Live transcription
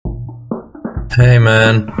Hey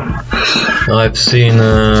man, I've seen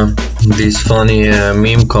these funny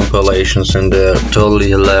meme compilations and they're totally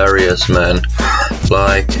hilarious, man.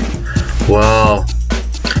 Like, wow,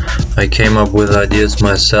 I came up with ideas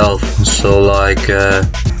myself. So like,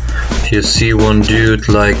 if you see one dude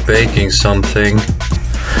like baking something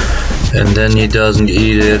and then he doesn't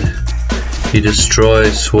eat it, he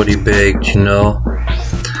destroys what he baked, you know.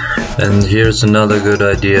 And here's another good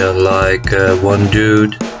idea, like one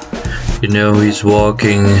dude, you know, he's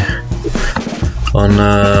walking on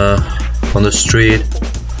the street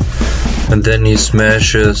and then he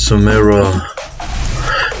smashes a mirror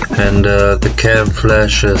and the cam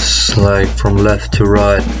flashes like from left to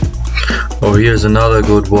right. Or here's another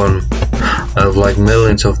good one. I have like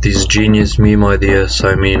millions of these genius meme ideas.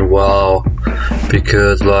 I mean, wow,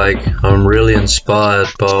 because like I'm really inspired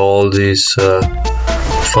by all these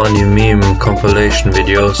funny meme compilation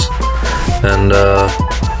videos. And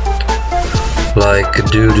like a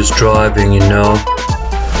dude is driving, you know,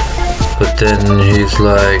 but then he's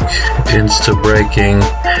like insta braking,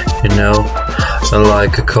 you know, and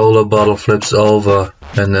like a cola bottle flips over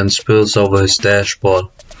and then spills over his dashboard.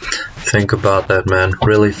 Think about that, man.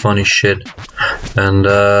 Really funny shit. And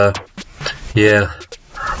yeah,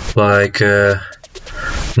 like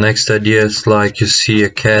next idea is like you see a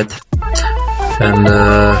cat and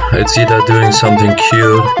it's either doing something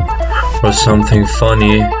cute or something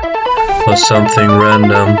funny or something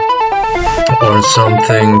random, or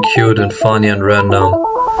something cute and funny and random.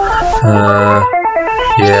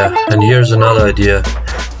 Yeah, and here's another idea.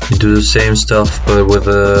 You do the same stuff but with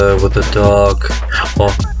a dog,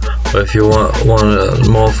 or if you want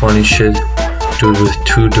more funny shit, do it with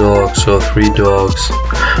 2 dogs or 3 dogs.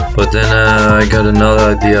 But then I got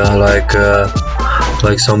another idea,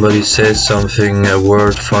 like somebody says something, a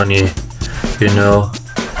word funny, you know,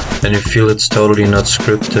 and you feel it's totally not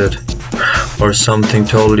scripted, or something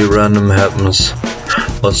totally random happens,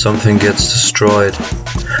 or something gets destroyed,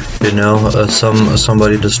 you know,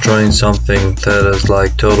 somebody destroying something that is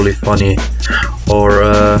like totally funny, or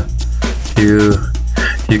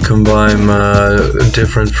you combine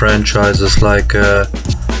different franchises like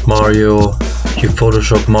Mario, you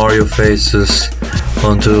Photoshop Mario faces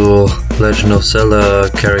onto Legend of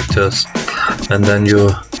Zelda characters, and then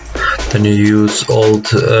you use old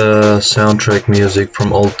soundtrack music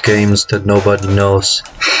from old games that nobody knows,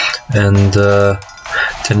 and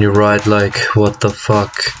then you write like what the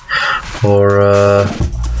fuck, or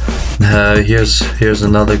here's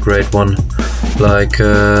another great one, like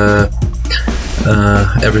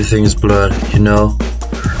everything is blurred, you know.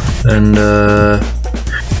 And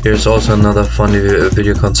here's also another funny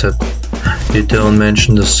video concept. You don't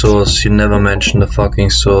mention the source, you never mention the fucking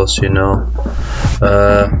source, you know.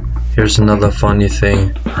 Here's another funny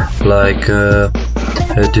thing, like a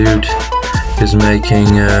dude is making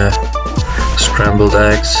scrambled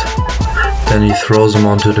eggs, then he throws them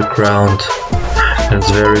onto the ground, and it's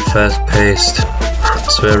very fast paced,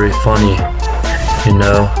 it's very funny, you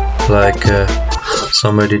know, like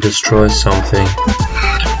somebody destroys something,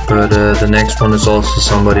 but the next one is also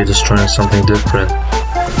somebody destroying something different.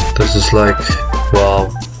 This is like, wow,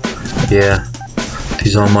 yeah,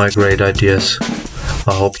 these are my great ideas.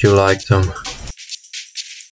 I hope you like them.